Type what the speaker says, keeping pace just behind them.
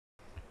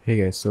Hey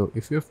guys, so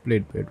if you've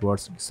played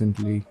bedwars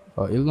recently,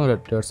 you'll know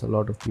that there's a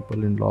lot of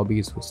people in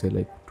lobbies who say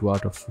like 2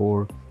 out of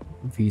 4,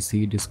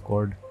 VC,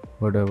 Discord,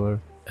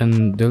 whatever,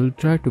 and they'll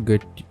try to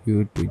get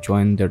you to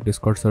join their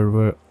Discord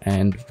server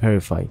and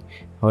verify.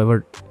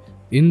 However,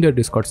 in their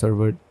Discord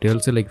server, they'll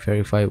say like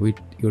verify with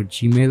your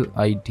Gmail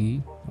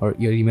ID or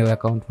your email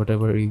account,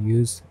 whatever you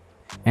use,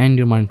 and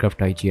your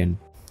Minecraft IGN.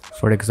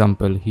 For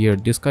example, here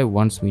this guy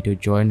wants me to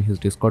join his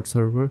Discord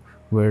server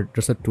where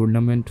there's a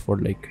tournament for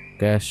like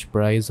cash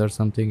prize or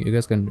something. You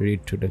guys can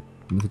read through the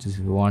messages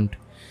if you want,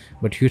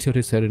 but here's what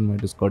he said in my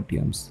Discord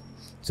DMs.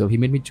 So he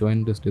made me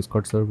join this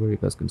Discord server. You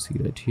guys can see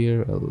that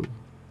here. I'll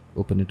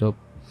open it up,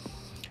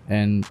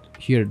 and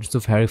here there's a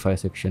verify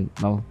section.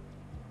 Now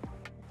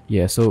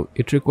yeah, so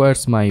it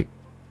requires my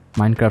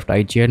Minecraft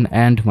IGN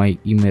and my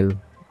email.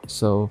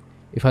 So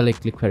if I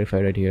like click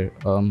verify right here,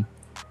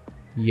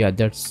 yeah,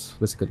 that's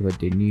basically what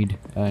they need.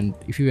 And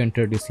if you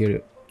enter this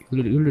here,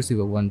 you'll receive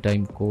a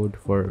one-time code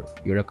for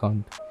your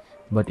account.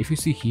 But if you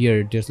see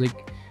here, there's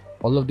like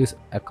all of these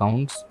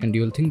accounts and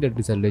you'll think that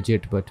these are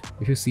legit, but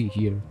if you see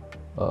here,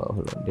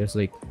 hold on, there's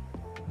like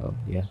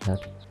yeah,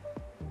 that,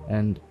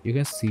 and you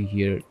can see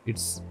here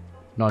it's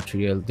not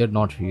real. They're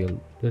not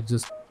real. They're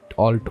just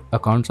all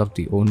accounts of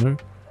the owner,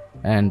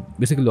 and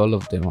basically all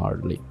of them are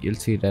like, you'll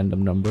see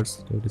random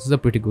numbers. So this is a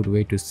pretty good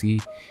way to see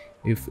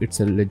if it's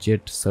a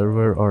legit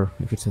server or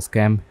if it's a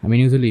scam. I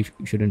mean, usually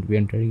you shouldn't be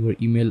entering your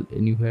email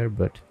anywhere,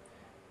 but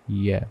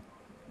yeah,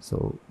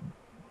 so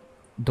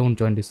don't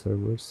join these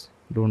servers,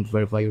 don't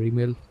verify your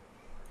email,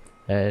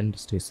 and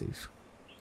stay safe.